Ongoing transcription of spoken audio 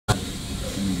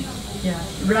Yeah,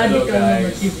 Radical Nomad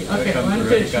TV. Okay, 1,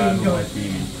 2, 3, go.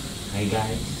 Hi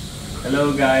guys. Hello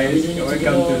guys,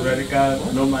 welcome to Radical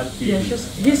Nomad TV. Yeah,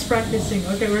 he's practicing.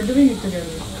 Okay, we're doing it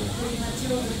together.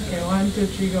 Okay, 1,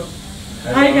 2, 3, go.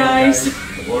 Hello, hi guys.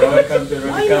 Welcome to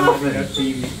Radical Nomad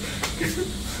TV.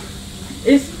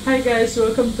 Hi guys,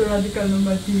 welcome to Radical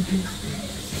Nomad TV.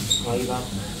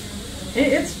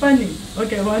 It's funny.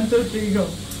 Okay, 1, 2, 3, go.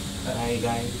 Hi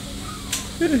guys.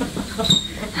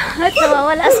 At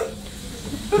nawawala.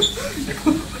 1,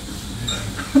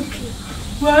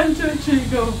 2,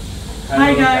 3, go. Hello,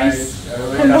 hi guys.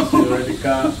 Welcome to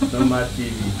Radical Nomad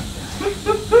TV.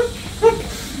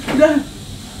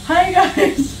 Hi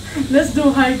guys. Let's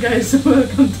do hi guys.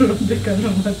 Welcome to Radical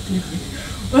Nomad TV.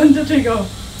 1, 2, 3, go.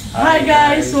 Hi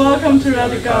guys. Welcome to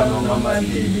Radical Nomad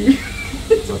TV.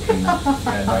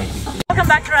 Welcome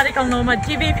back to Radical Nomad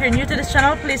TV. If you're new to this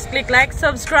channel, please click like,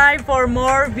 subscribe for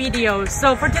more videos.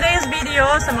 So for today's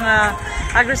video, sa mga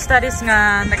Agrostudies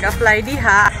nga nag-apply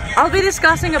diha, I'll be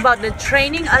discussing about the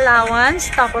training allowance,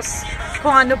 tapos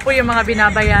kung ano po yung mga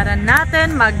binabayaran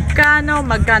natin, magkano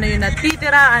yung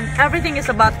natitira, and everything is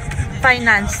about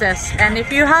finances. And if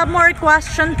you have more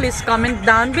questions, please comment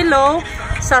down below.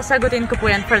 Sasagutin ko po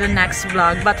yan for the next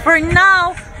vlog. But for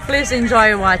now, please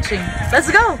enjoy watching. Let's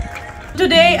go!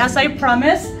 Today, as I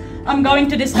promised, I'm going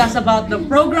to discuss about the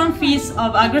program fees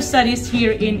of Agrostudies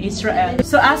here in Israel.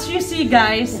 So as you see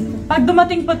guys, pag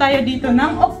dumating po tayo dito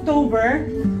ng October,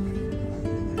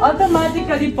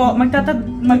 automatically po,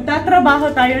 magtatrabaho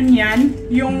tayo niyan.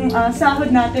 Yung sahod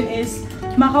natin is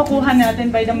makukuha natin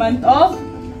by the month of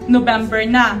November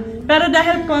na. Pero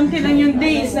dahil konti lang yung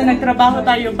days na nagtrabaho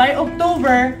tayo by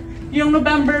October, yung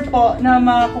November po na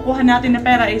makukuha natin na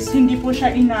pera is hindi po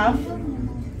siya enough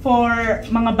for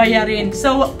mga bayarin.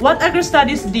 So what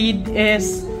Agrostudies did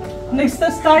is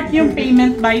nag-start yung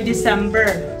payment by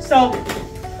December. So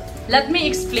let me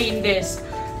explain this.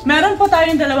 Meron po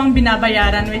tayong dalawang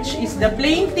binabayaran, which is the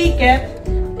plane ticket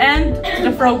and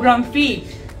the program fee.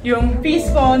 Yung fees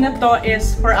po na to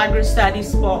is for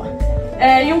Agrostudies po.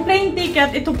 Yung plane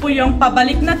ticket, ito po yung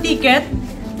pabalik na ticket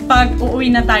pag uuwi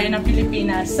na tayo ng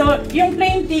Pilipinas. So, yung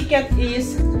plane ticket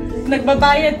is,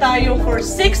 nagbabayad tayo for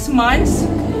 6 months.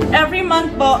 Every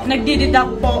month po,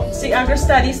 nagdideduct po si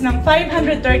Agrostudies ng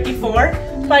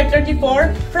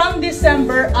 534 from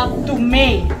December up to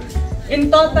May.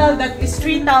 In total, that is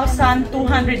 3,204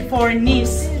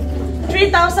 NIS.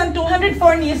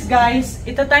 3,204 NIS, guys.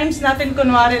 Ita times natin,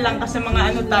 kunwari lang kasi mga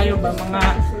ano tayo ba, mga,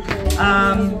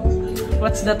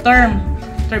 what's the term?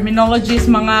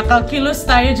 Terminologies, mga calculus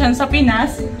tayo dyan sa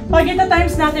Pinas. Pag ita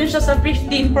times natin siya sa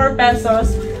 15 per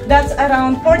pesos, that's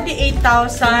around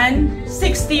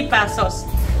 48,060 pesos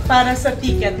para sa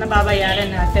ticket na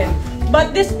babayaran natin.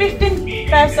 But this 15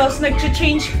 pesos,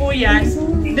 nag-change po yan.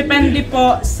 Depende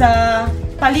po sa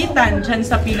palitan dyan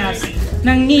sa Pinas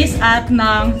ng NIS at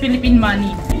ng Philippine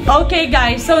money. Okay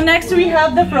guys, so next we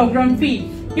have the program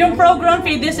fee. Yung program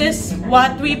fee, this is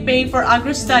what we pay for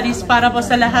Agrostudies para po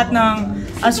sa lahat ng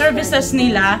services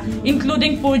nila,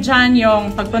 including po dyan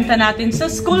yung pagpunta natin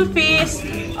sa school fees,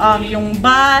 yung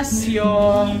bus,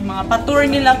 yung mga pa-tour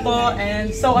nila po,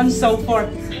 and so on so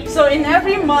forth. So in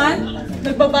every month,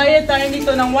 nagbabayad tayo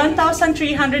nito ng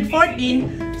 1,314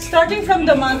 starting from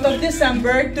the month of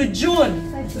December to June.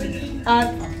 At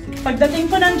pagdating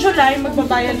po ng July,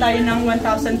 magbabayad tayo ng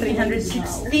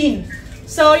 1,316.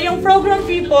 So, yung program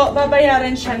fee po,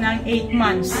 babayaran siya ng 8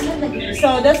 months.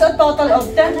 So, that's a total of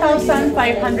 10,514.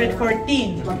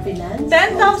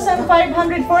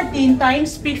 10,514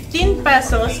 times 15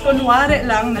 pesos, kunwari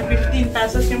lang na 15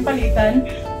 pesos yung palitan,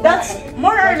 that's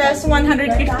more or less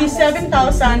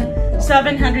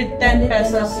 157,710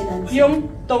 pesos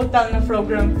yung total na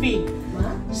program fee.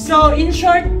 So, in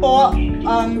short po,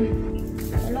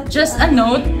 just a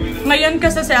note, ngayon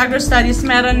kasi sa Agrostudies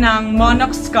meron ng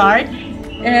Monox card.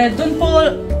 Doon po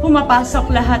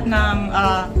pumapasok lahat ng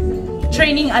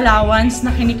training allowance na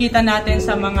kinikita natin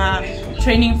sa mga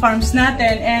training farms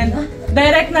natin, and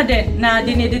direct na din na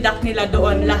dinideduct nila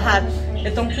doon lahat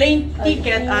itong plane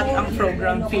ticket at ang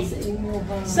program fee.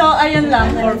 So ayan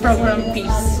lang for program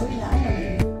fees.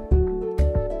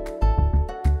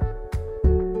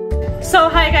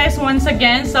 So hi guys, once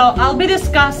again, so I'll be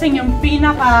discussing yung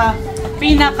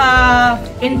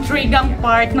pinaka-intrigang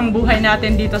part ng buhay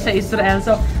natin dito sa Israel.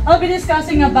 So, I'll be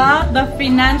discussing about the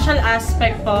financial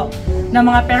aspect po ng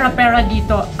mga pera-pera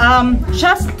dito.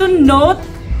 Just to note,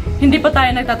 hindi po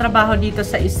tayo nagtatrabaho dito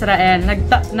sa Israel.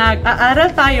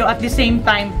 Nag-aaral tayo at the same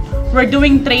time, we're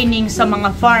doing training sa mga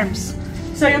farms.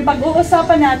 So, yung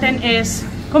pag-uusapan natin is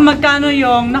kung magkano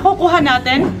yung nakukuha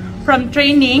natin from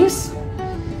trainings.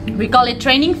 We call it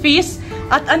training fees.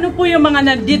 at ano po yung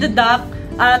mga nagdideduct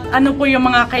at ano po yung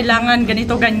mga kailangan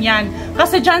ganito ganyan.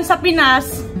 Kasi dyan sa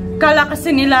Pinas, kala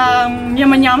kasi nilang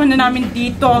yaman-yaman na namin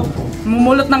dito,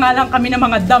 mumulot na nga lang kami ng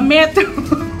mga damit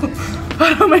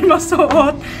para may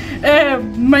masuot.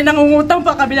 May nangungutang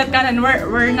pa kabilat kanan.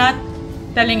 We're not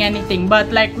telling anything, but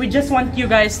like we just want you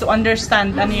guys to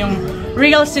understand ano yung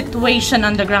real situation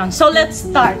on the ground. So let's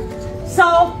start.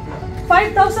 So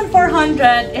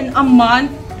 5,400 in a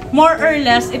month, more or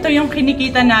less, ito yung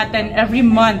kinikita natin every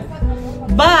month.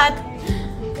 But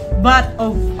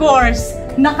of course,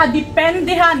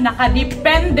 nakadepende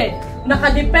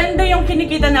yung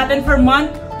kinikita natin per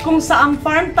month kung saang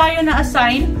farm tayo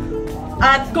na-assign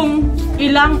at kung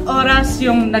ilang oras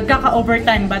yung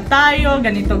nagkaka-overtime ba tayo,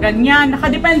 ganito, ganyan.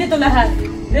 Nakadepende to lahat.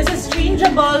 This is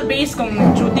changeable based kung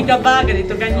duty ka ba,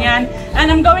 ganito, ganyan. And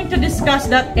I'm going to discuss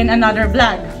that in another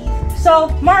vlog.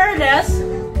 So, more or less,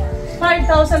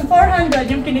 5,400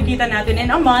 yung kinikita natin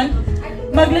in a month.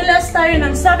 Maglilas tayo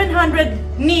ng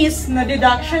 700 NIS na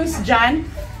deductions dyan.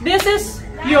 This is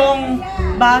yung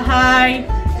bahay,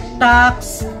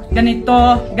 tax,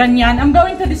 ganito, ganyan. I'm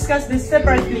going to discuss this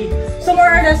separately. So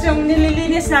more or less, yung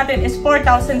nililinis natin is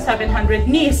 4,700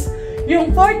 NIS.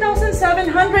 Yung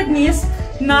 4,700 NIS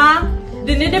na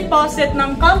dinideposit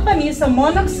ng company sa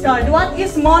Monox card. What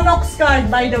is Monox card,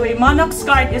 by the way? Monox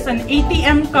card is an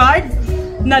ATM card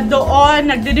na doon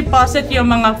nagdideposit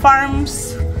yung mga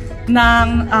farms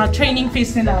ng training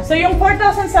fees nila. So yung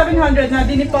 4,700 na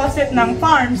dineposit ng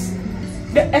farms,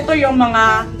 ito yung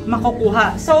mga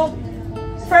makukuha. So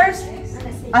first,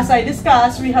 as I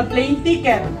discussed, we have plane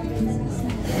ticket.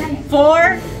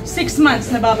 For 6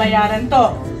 months na babayaran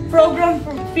to. Program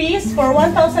fees for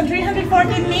 1,314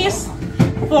 NIS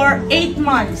for 8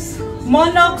 months.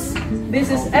 Monox, this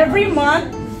is every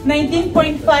month,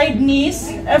 19.5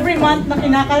 NIS every month na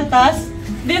kinakaltas.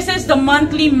 This is the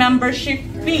monthly membership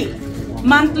fee.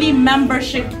 Monthly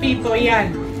membership fee po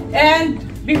yan. And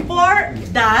before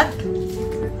that,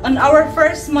 on our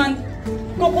first month,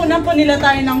 kukunan po nila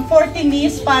tayo ng 40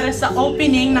 NIS para sa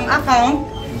opening ng account.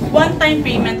 One-time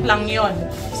payment lang yon.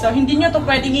 So, hindi nyo to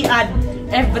pwedeng i-add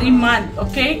every month,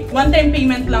 okay? One-time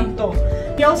payment lang to.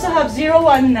 You also have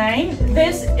 019.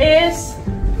 This is,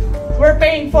 we're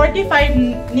paying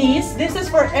 45 NIS. This is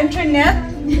for internet,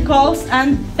 calls,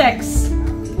 and texts.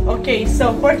 Okay,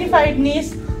 so 45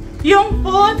 NIS. Yung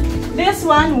food, this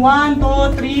one, 1,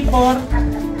 2, 3,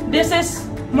 4. This is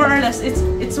more or less,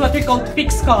 it's what we call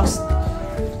fixed cost.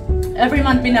 Every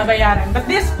month binabayaran. But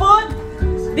this food,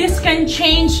 this can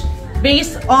change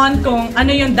based on kung ano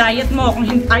yung diet mo, kung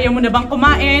ayaw mo na bang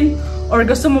kumain, or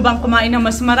gusto mo bang kumain ng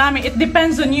mas marami. It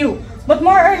depends on you. But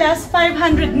more or less,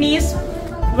 500 NIS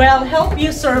will help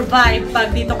you survive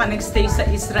pag dito ka nagstay sa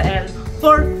Israel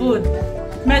for food.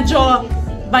 Medyo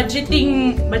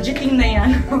budgeting na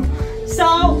yan.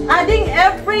 So, adding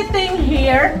everything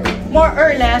here, more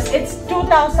or less, it's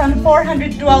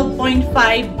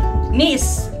 2,412.5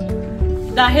 NIS.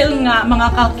 Dahil nga, mga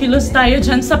calculus tayo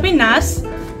dyan sa Pinas,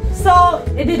 so,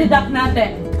 i-deduct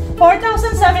natin.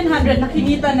 4,700 na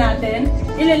kinita natin,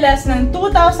 ililes ng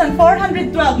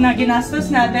 2,412 na ginastos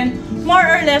natin, more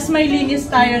or less, may linis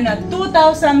tayo na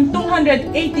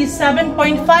 2,287.5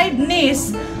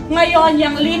 NIS. Ngayon,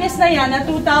 yung linis na yan na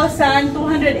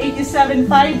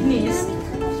 2,287.5 NIS,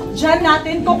 dyan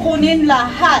natin kukunin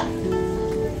lahat.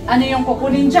 Ano yung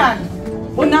kukunin dyan?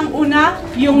 Unang-una,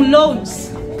 yung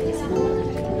loans.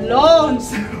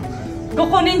 Loans.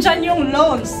 Kukunin dyan yung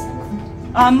loans.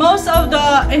 Most of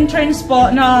the interns po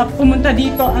na pumunta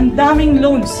dito, ang daming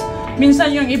loans.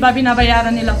 Minsan yung iba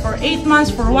binabayaran nila for 8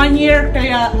 months, for 1 year,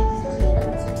 kaya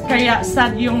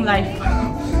sad yung life.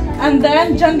 And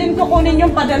then, dyan din kukunin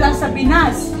yung padala sa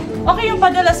Pinas. Okay, yung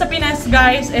padala sa Pinas,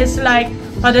 guys, is like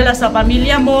padala sa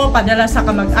pamilya mo, padala sa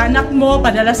kamag-anak mo,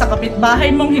 padala sa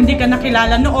kapitbahay mong hindi ka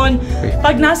nakilala noon.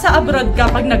 Pag nasa abroad ka,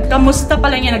 pag nagkamusta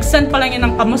pa lang yan, nag-send pa lang yan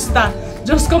ng kamusta,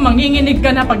 Diyos ko, manginginig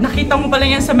ka na. Pag nakita mo pa lang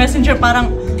yan sa messenger,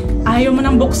 parang ayaw mo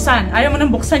nang buksan. Ayaw mo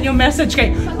nang buksan yung message kay.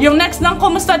 Yung next ng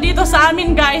kamusta dito sa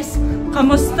amin, guys,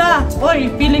 kamusta? Oy,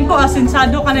 feeling ko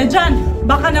asinsado ka na dyan.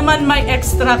 Baka naman may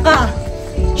extra ka.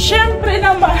 Siyempre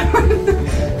naman,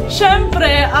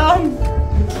 siyempre,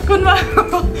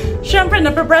 siyempre,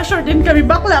 nape-pressure din kami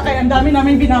bakla, kaya ang dami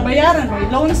namin binabayaran, may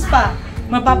loans pa.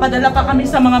 Mapapadala pa kami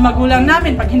sa mga magulang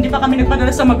namin. Pag hindi pa kami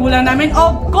nagpadala sa magulang namin,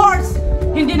 of course,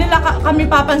 hindi nila kami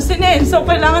papansinin. So,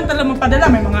 kailangan talaga magpadala.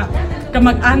 May mga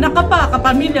kamag-anak ka pa,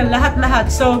 kapamilya,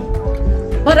 lahat-lahat. So,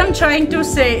 what I'm trying to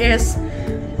say is,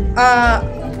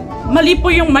 mali po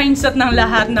yung mindset ng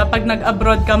lahat na pag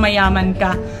nag-abroad ka, mayaman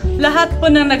ka. Lahat po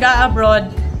na nag-a-abroad,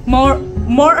 more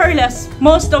or less,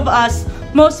 most of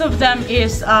them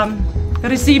is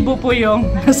resibo po yung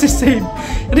nasisave.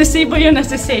 Resibo yung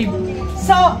nasisave.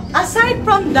 So, aside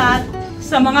from that,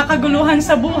 sa mga kaguluhan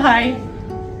sa buhay,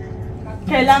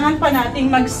 kailangan pa nating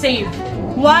mag-save.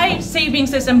 Why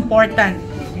savings is important?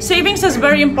 Savings is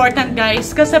very important,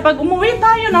 guys, kasi pag umuwi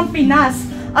tayo ng Pinas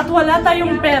at wala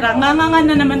tayong pera, ngangangan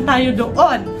na naman tayo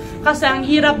doon. Kasi ang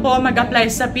hirap po mag-apply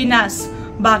sa Pinas.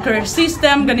 Backer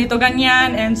system, ganito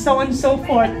ganyan, and so on and so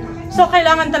forth. So,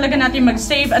 kailangan talaga natin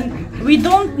mag-save, and we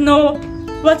don't know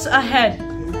what's ahead.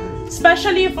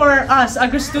 Especially for us,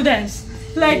 Agrostudies.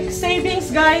 Like,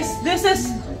 savings, guys, this is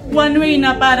one way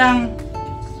na parang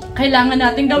kailangan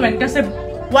natin gawin. Kasi,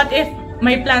 what if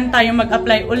may plan tayo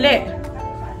mag-apply uli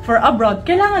for abroad?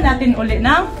 Kailangan natin uli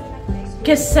ng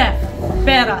kesef,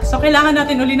 pera. So, kailangan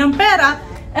natin uli ng pera,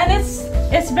 and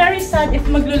it's very sad if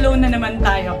maglo-loan na naman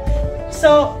tayo.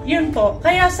 So, yun po.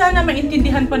 Kaya sana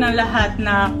maintindihan po ng lahat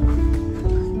na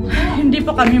hindi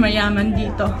po kami mayaman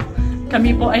dito.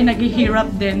 Kami po ay naghihirap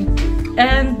din.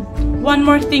 And one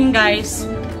more thing, guys,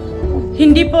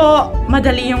 hindi po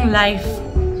madali yung life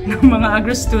ng mga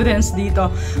agro-students dito.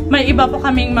 May iba po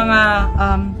kaming mga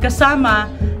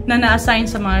kasama na na-assign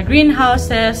sa mga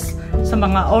greenhouses, sa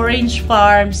mga orange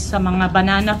farms, sa mga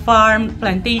banana farm,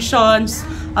 plantations,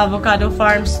 avocado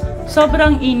farms.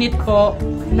 Sobrang init po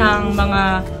ng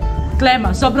mga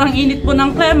klema. Sobrang init po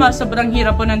ng klema, sobrang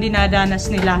hirap po ng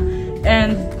dinadanas nila.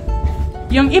 And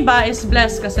yung iba is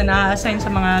blessed kasi na-assign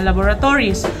sa mga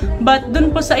laboratories. But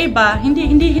dun po sa iba,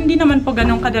 hindi naman po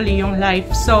ganun kadali yung life.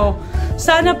 So,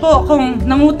 sana po kung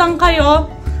nangutang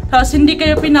kayo, tapos hindi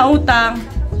kayo pinautang,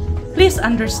 please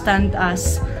understand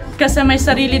us. Kasi may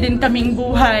sarili din kaming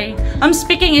buhay. I'm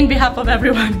speaking in behalf of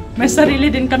everyone. May sarili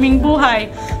din kaming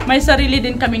buhay. May sarili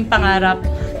din kaming pangarap.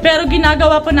 Pero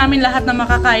ginagawa po namin lahat na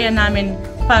makakaya namin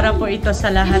para po ito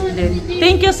sa lahat din.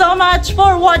 Thank you so much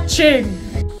for watching!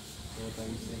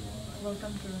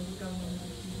 Welcome to Radical.